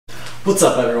What's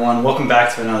up everyone? Welcome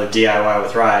back to another DIY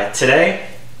with Ry. Today,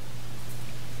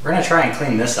 we're gonna try and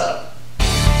clean this up.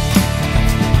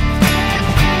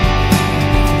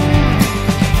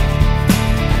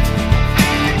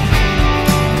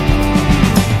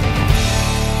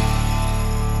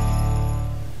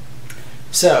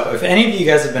 So, if any of you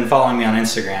guys have been following me on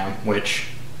Instagram, which,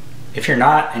 if you're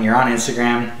not and you're on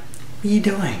Instagram, what are you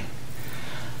doing?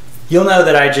 You'll know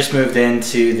that I just moved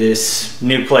into this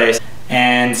new place.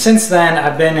 And since then,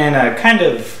 I've been in a kind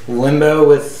of limbo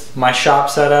with my shop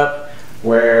setup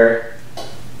where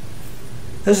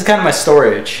this is kind of my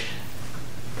storage.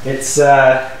 It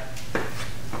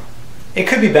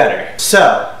could be better.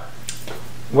 So,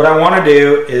 what I want to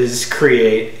do is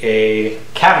create a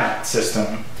cabinet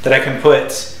system that I can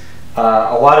put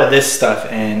a lot of this stuff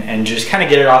in and just kind of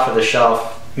get it off of the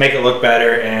shelf, make it look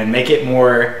better, and make it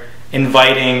more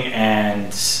inviting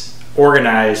and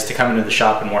organized to come into the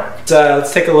shop and work. So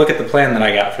let's take a look at the plan that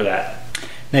I got for that.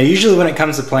 Now usually when it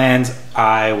comes to plans,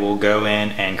 I will go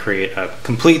in and create a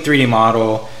complete 3D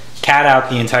model, CAD out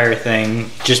the entire thing,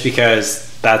 just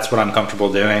because that's what I'm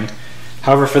comfortable doing.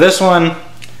 However, for this one,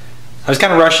 I was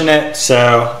kind of rushing it,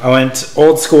 so I went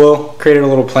old school, created a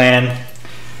little plan.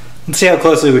 Let's see how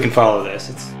closely we can follow this.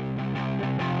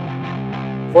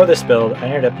 For this build, I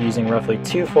ended up using roughly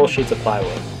 2 full sheets of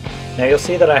plywood. Now you'll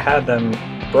see that I had them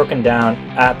broken down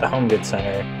at the home goods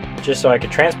center just so I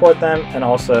could transport them and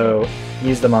also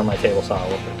use them on my table saw a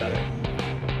little bit better.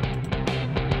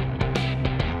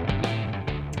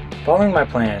 Following my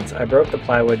plans, I broke the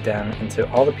plywood down into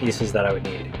all the pieces that I would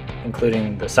need,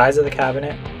 including the size of the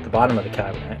cabinet, the bottom of the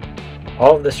cabinet,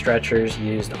 all of the stretchers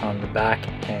used on the back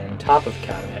and top of the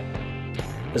cabinet,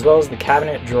 as well as the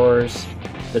cabinet drawers,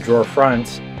 the drawer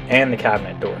fronts, and the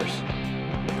cabinet doors.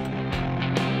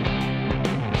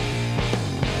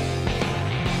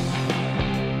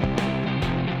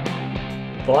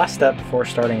 The last step before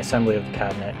starting assembly of the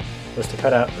cabinet was to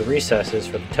cut out the recesses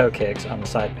for the toe kicks on the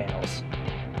side panels.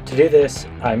 To do this,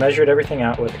 I measured everything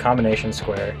out with a combination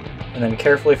square and then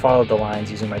carefully followed the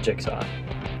lines using my jigsaw.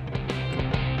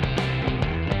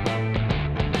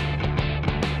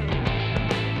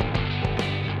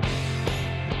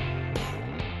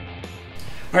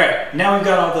 Alright, now we've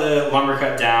got all the lumber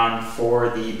cut down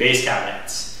for the base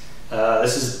cabinets.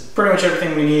 This is pretty much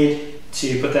everything we need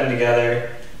to put them together.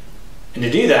 And to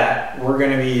do that, we're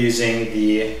going to be using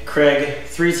the Kreg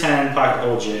 310 pocket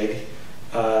hole jig.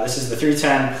 This is the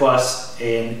 310 plus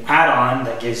an add-on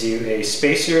that gives you a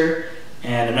spacer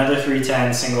and another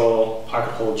 310 single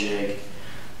pocket hole jig.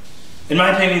 In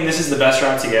my opinion, this is the best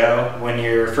route to go when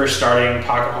you're first starting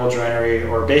pocket hole joinery,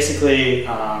 or basically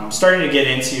starting to get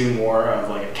into more of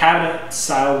like a cabinet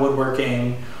style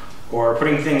woodworking, or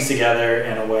putting things together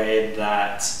in a way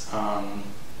that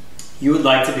you would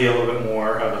like to be a little bit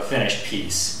more of a finished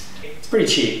piece. It's pretty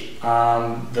cheap.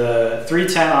 The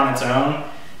 310 on its own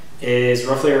is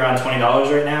roughly around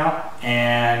 $20 right now,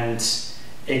 and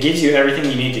it gives you everything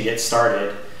you need to get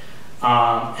started.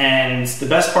 And the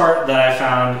best part that I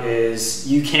found is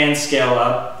you can scale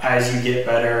up as you get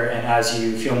better and as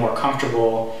you feel more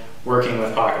comfortable working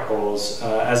with pocket holes,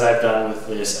 as I've done with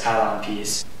this add-on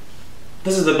piece.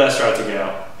 This is the best route to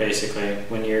go, basically,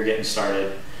 when you're getting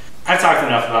started. I've talked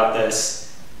enough about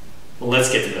this.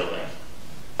 Let's get to building.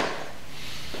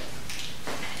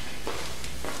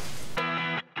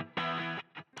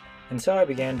 And so I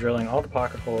began drilling all the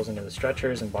pocket holes into the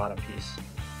stretchers and bottom piece.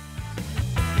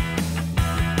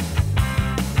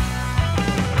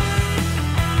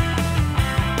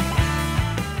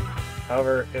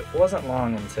 However, it wasn't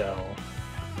long until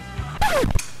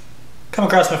come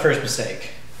across my first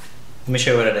mistake. Let me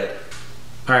show you what I did.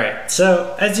 Alright,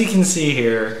 so as you can see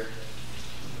here,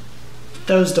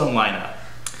 those don't line up.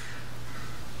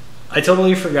 I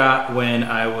totally forgot when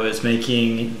I was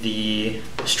making the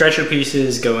stretcher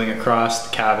pieces going across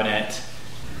the cabinet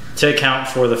to account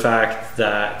for the fact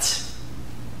that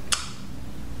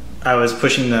I was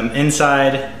pushing them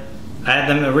inside. I had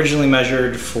them originally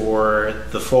measured for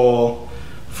the full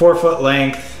 4-foot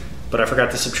length, but I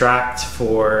forgot to subtract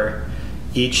for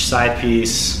each side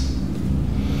piece.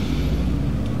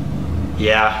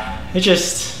 Yeah,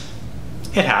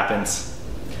 it happens.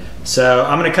 So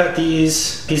I'm gonna cut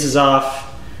these pieces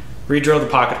off, re-drill the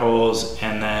pocket holes,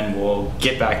 and then we'll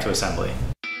get back to assembly.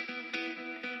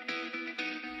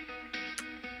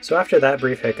 So after that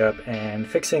brief hiccup and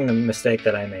fixing the mistake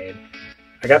that I made,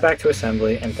 I got back to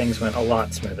assembly and things went a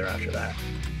lot smoother after that.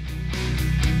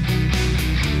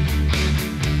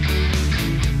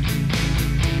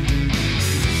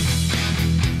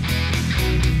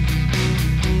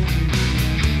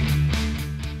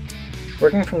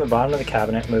 Working from the bottom of the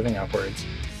cabinet moving upwards,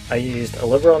 I used a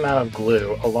liberal amount of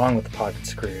glue along with the pocket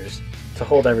screws to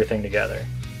hold everything together.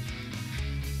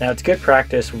 Now it's good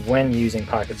practice when using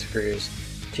pocket screws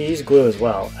to use glue as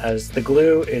well, as the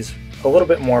glue is a little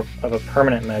bit more of a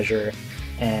permanent measure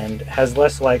and has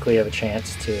less likely of a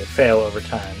chance to fail over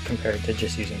time compared to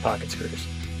just using pocket screws.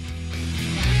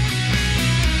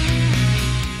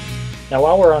 Now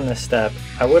while we're on this step,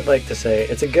 I would like to say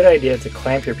it's a good idea to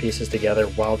clamp your pieces together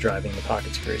while driving the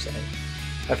pocket screws in.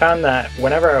 I found that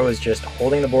whenever I was just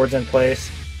holding the boards in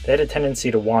place, they had a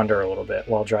tendency to wander a little bit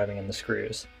while driving in the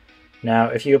screws. Now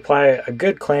if you apply a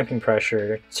good clamping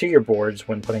pressure to your boards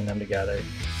when putting them together,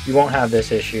 you won't have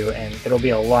this issue and it'll be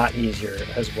a lot easier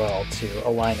as well to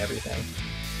align everything.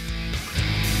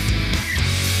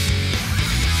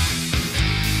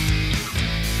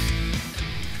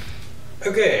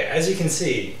 Okay, as you can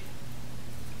see,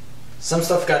 some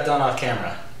stuff got done off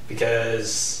camera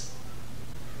because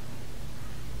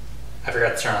I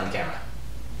forgot to turn on the camera.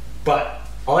 But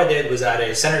all I did was add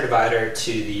a center divider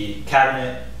to the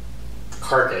cabinet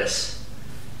carcass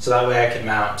so that way I could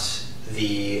mount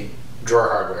the drawer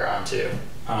hardware onto.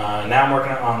 Now I'm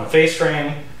working on the face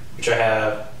frame, which I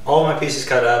have all of my pieces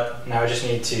cut up. Now I just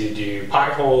need to do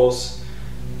pocket holes,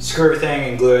 screw everything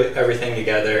and glue everything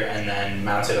together, and then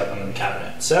mount it up on the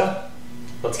cabinet. So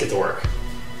let's get to work.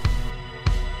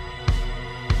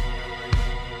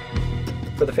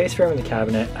 For the face frame of the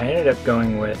cabinet, I ended up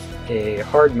going with a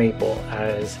hard maple,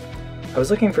 as I was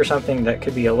looking for something that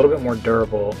could be a little bit more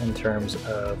durable in terms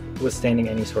of withstanding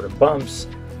any sort of bumps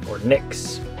or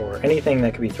nicks or anything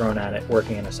that could be thrown at it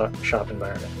working in a shop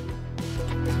environment.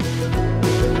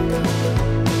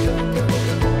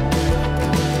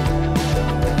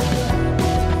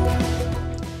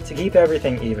 To keep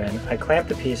everything even, I clamped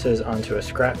the pieces onto a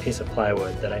scrap piece of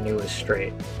plywood that I knew was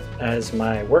straight, as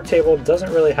my work table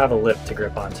doesn't really have a lip to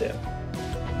grip onto.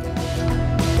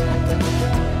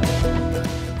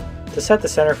 To set the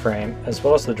center frame, as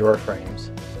well as the drawer frames,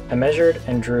 I measured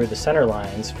and drew the center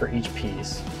lines for each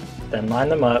piece, then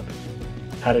lined them up,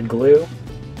 added glue,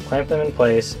 clamped them in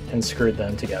place, and screwed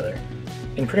them together,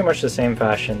 in pretty much the same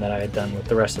fashion that I had done with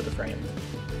the rest of the frame.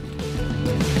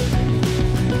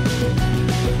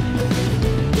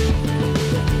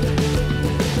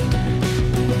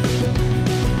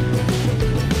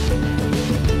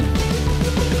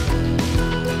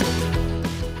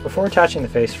 Before attaching the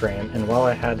face frame, and while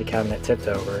I had the cabinet tipped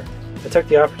over, I took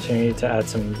the opportunity to add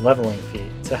some leveling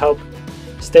feet to help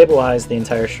stabilize the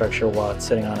entire structure while it's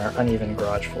sitting on our uneven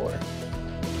garage floor.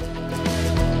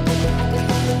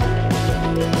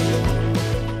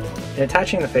 In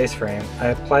attaching the face frame, I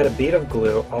applied a bead of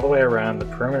glue all the way around the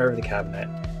perimeter of the cabinet,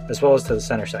 as well as to the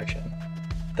center section.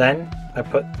 Then, I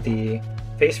put the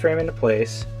face frame into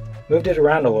place, moved it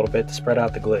around a little bit to spread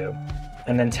out the glue,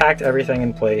 and then tacked everything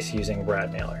in place using a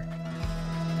brad nailer.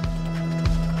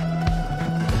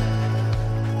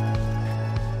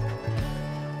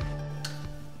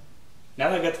 Now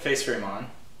that I've got the face frame on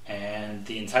and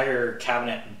the entire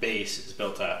cabinet base is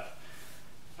built up,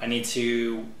 I need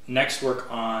to next work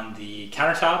on the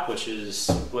countertop, which is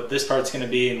what this part's going to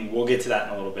be, and we'll get to that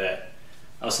in a little bit.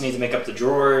 I also need to make up the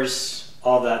drawers,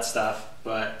 all that stuff,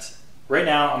 but right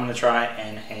now I'm going to try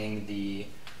and hang the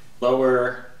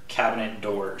lower cabinet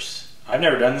doors. I've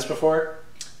never done this before,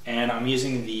 and I'm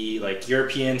using the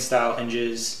European style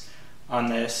hinges on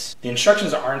this. The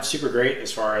instructions aren't super great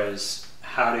as far as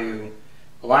how to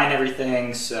align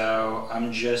everything, so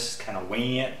I'm just kind of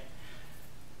winging it.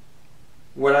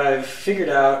 What I've figured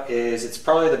out is it's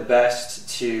probably the best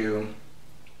to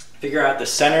figure out the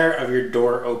center of your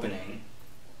door opening,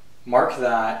 mark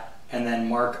that, and then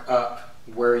mark up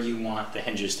where you want the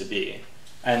hinges to be.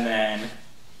 And then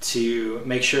to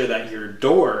make sure that your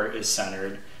door is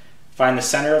centered, find the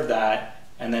center of that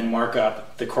and then mark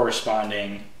up the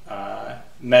corresponding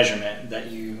measurement that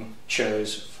you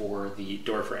chose for the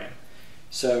door frame.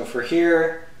 So for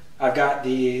here, I've got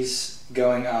these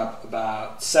going up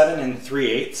about 7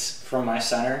 3/8 from my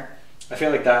center. I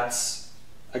feel like that's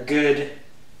a good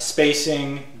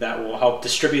spacing that will help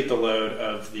distribute the load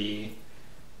of the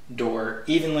door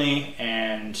evenly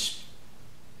and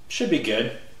should be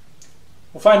good.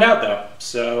 We'll find out though.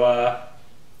 So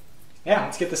yeah,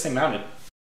 let's get this thing mounted.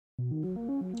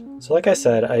 So like I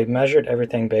said, I measured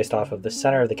everything based off of the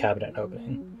center of the cabinet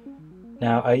opening.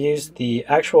 Now I used the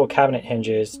actual cabinet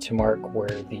hinges to mark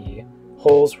where the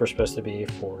holes were supposed to be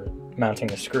for mounting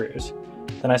the screws.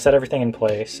 Then I set everything in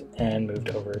place and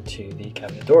moved over to the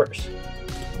cabinet doors.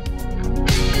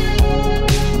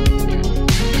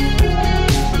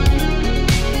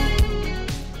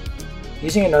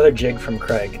 Using another jig from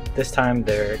Kreg, this time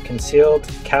their concealed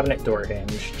cabinet door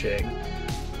hinge jig,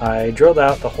 I drilled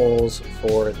out the holes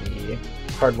for the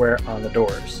hardware on the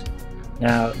doors.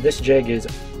 Now this jig is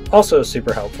also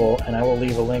super helpful, and I will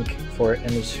leave a link for it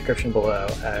in the description below,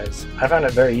 as I found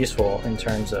it very useful in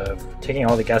terms of taking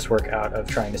all the guesswork out of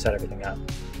trying to set everything up.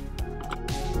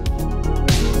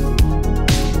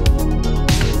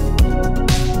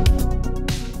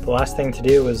 The last thing to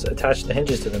do was attach the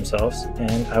hinges to themselves,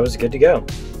 and I was good to go.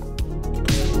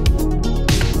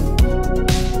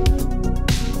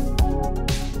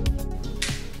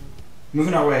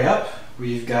 Moving our way up,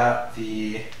 we've got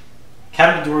the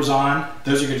cabinet doors on.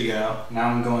 Those are good to go. Now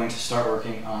I'm going to start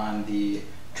working on the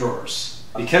drawers.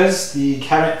 Because the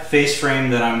cabinet face frame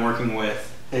that I'm working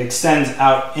with, it extends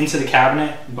out into the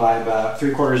cabinet by about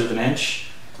 3/4 of an inch.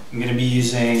 I'm going to be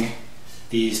using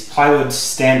these plywood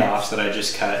standoffs that I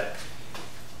just cut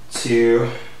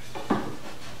to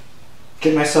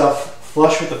get myself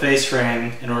flush with the face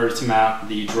frame in order to mount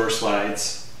the drawer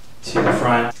slides to the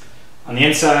front. On the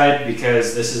inside,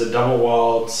 because this is a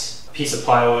double-walled piece of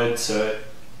plywood, so it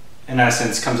in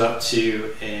essence comes up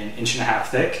to 1.5 inches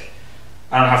thick,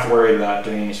 I don't have to worry about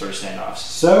doing any sort of standoffs.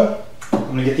 So I'm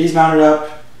going to get these mounted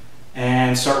up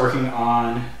and start working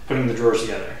on putting the drawers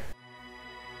together.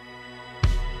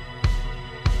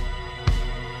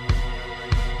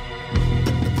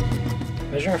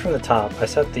 Measuring from the top, I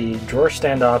set the drawer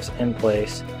standoffs in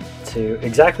place to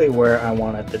exactly where I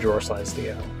wanted the drawer slides to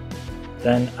go.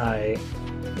 Then I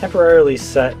temporarily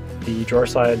set the drawer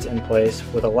slides in place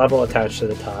with a level attached to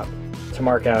the top to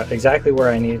mark out exactly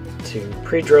where I need to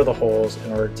pre-drill the holes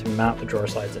in order to mount the drawer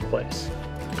slides in place.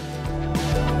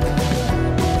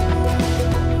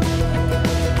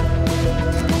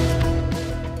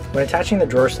 When attaching the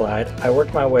drawer slide, I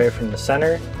worked my way from the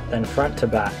center, then front to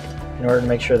back, in order to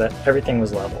make sure that everything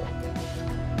was level.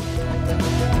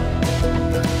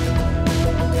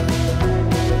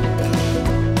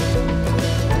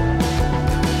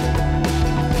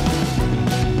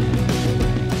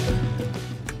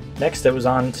 Next, it was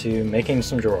on to making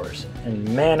some drawers, and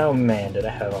man oh man did I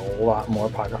have a lot more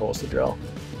pocket holes to drill.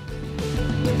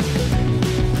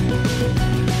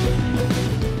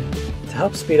 To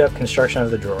help speed up construction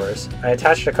of the drawers, I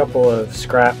attached a couple of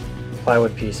scrap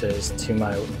plywood pieces to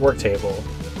my work table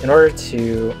in order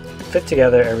to fit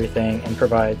together everything and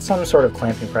provide some sort of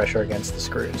clamping pressure against the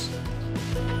screws.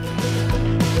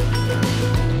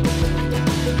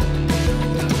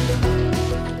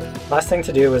 Last thing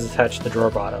to do was attach the drawer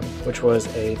bottom, which was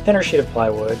a thinner sheet of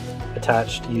plywood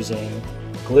attached using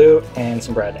glue and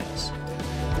some brad nails.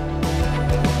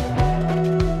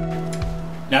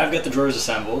 Now I've got the drawers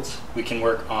assembled, we can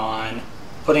work on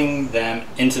putting them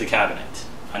into the cabinet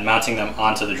and mounting them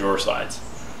onto the drawer slides.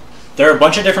 There are a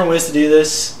bunch of different ways to do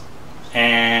this,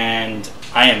 and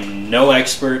I am no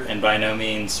expert and by no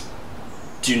means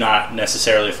do not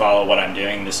necessarily follow what I'm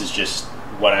doing. This is just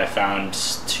what I found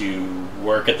to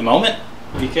work at the moment,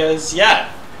 because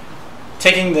yeah,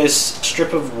 taking this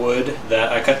strip of wood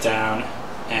that I cut down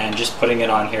and just putting it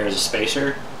on here as a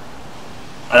spacer,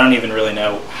 I don't even really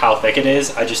know how thick it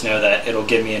is. I just know that it'll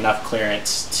give me enough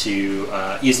clearance to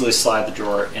easily slide the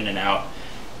drawer in and out,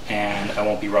 and I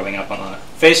won't be rubbing up on the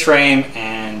face frame,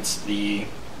 and the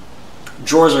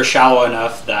drawers are shallow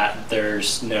enough that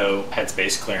there's no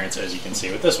headspace clearance, as you can see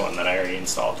with this one that I already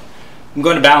installed. I'm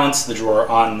going to balance the drawer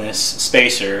on this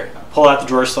spacer, pull out the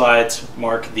drawer slides,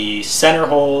 mark the center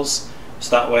holes,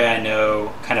 so that way I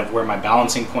know kind of where my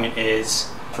balancing point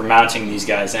is for mounting these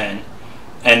guys in,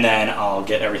 and then I'll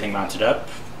get everything mounted up,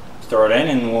 throw it in,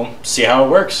 and we'll see how it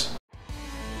works.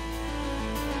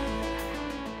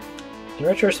 In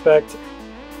retrospect,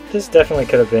 this definitely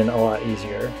could have been a lot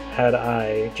easier had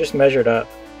I just measured up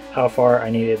how far I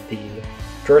needed the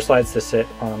drawer slides to sit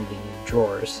on the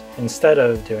drawers instead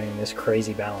of doing this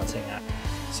crazy balancing act.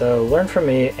 So learn from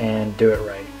me and do it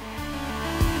right.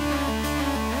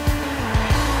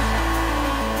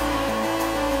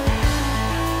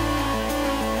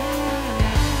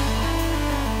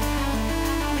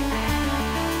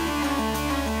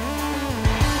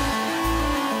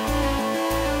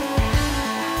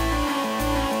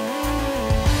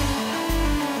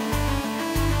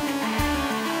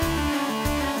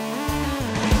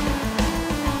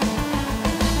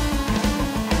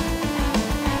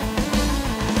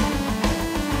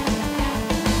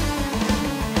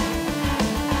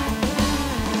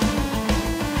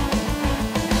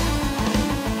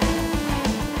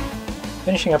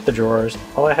 Finishing up the drawers,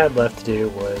 all I had left to do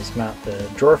was mount the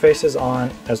drawer faces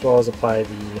on, as well as apply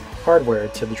the hardware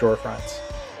to the drawer fronts.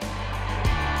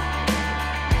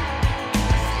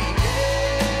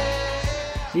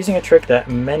 Using a trick that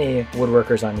many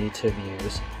woodworkers on YouTube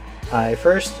use, I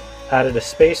first added a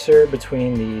spacer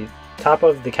between the top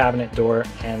of the cabinet door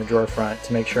and the drawer front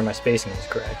to make sure my spacing is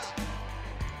correct.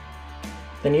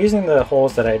 Then using the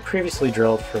holes that I had previously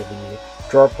drilled for the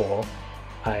drawer pull,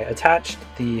 I attached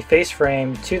the face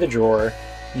frame to the drawer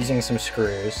using some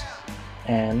screws,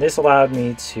 and this allowed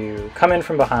me to come in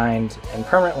from behind and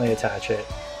permanently attach it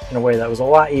in a way that was a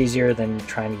lot easier than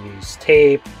trying to use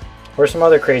tape or some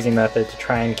other crazy method to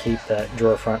try and keep that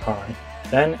drawer front on.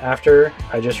 Then after,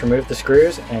 I just removed the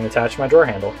screws and attached my drawer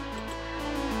handle.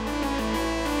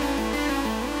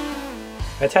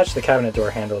 I attached the cabinet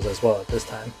door handles as well at this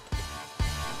time.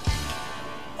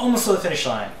 Almost to the finish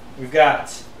line. We've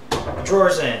got the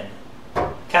drawers in,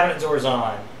 cabinet doors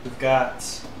on, we've got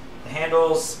the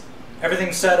handles,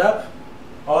 everything's set up.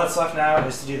 All that's left now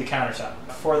is to do the countertop.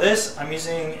 For this, I'm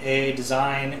using a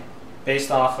design based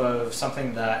off of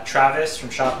something that Travis from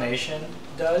Shop Nation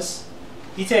does.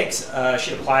 He takes a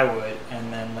sheet of plywood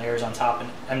and then layers on top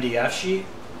an MDF sheet.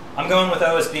 I'm going with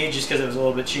OSB just because it was a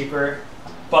little bit cheaper,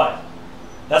 but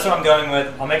that's what I'm going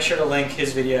with. I'll make sure to link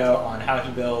his video on how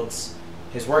he builds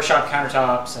his workshop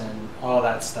countertops and all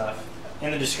that stuff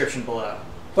in the description below.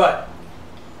 But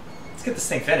let's get this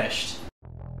thing finished.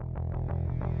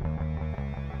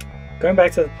 Going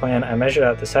back to the plan, I measured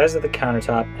out the size of the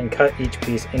countertop and cut each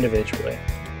piece individually.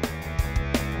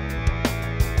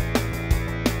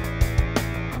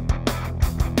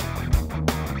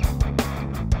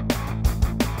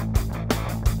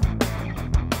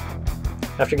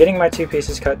 After getting my two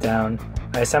pieces cut down,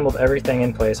 I assembled everything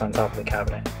in place on top of the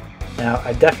cabinet. Now,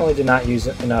 I definitely did not use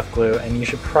enough glue, and you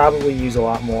should probably use a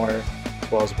lot more,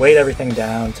 as well as weight everything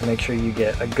down to make sure you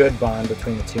get a good bond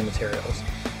between the two materials.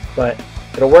 But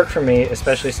it'll work for me,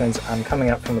 especially since I'm coming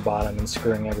up from the bottom and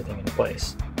screwing everything into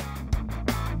place.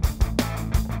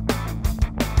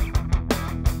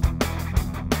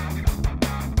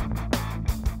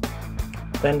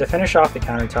 Then to finish off the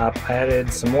countertop, I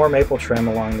added some more maple trim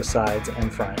along the sides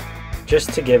and front,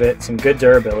 just to give it some good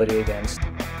durability against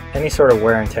any sort of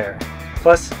wear and tear.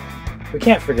 Plus, we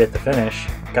can't forget the finish.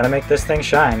 Gotta make this thing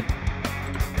shine.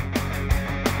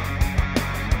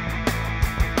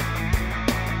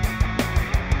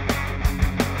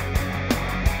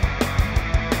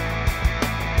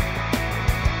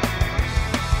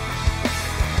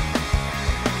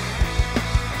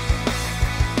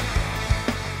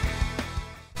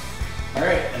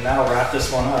 Alright, and that'll wrap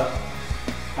this one up.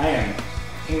 I am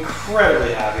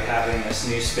incredibly happy having this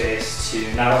new space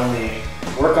to not only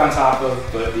work on top of,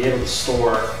 but be able to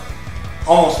store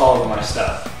almost all of my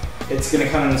stuff. It's going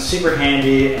to come in super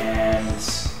handy and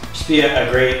just be a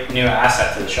great new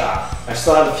asset to the shop. I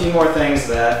still have a few more things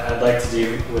that I'd like to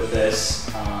do with this,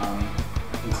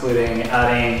 including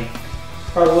adding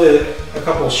probably a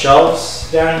couple shelves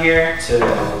down here to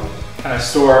kind of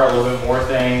store a little bit more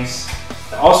things.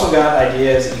 I also got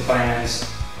ideas and plans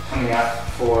coming up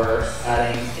for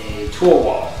adding a tool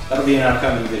wall. That'll be an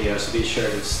upcoming video, so be sure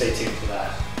to stay tuned for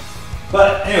that.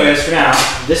 But anyways, for now,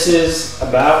 this is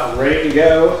about ready to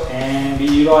go and be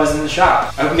utilized in the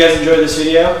shop. I hope you guys enjoyed this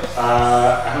video.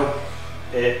 I hope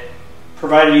it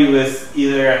provided you with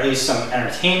either at least some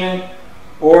entertainment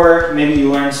or maybe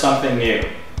you learned something new.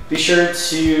 Be sure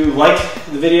to like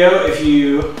the video if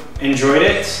you enjoyed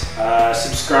it.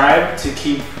 Subscribe to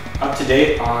keep up to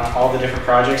date on all the different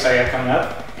projects I got coming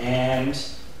up, and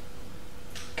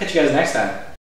catch you guys next time.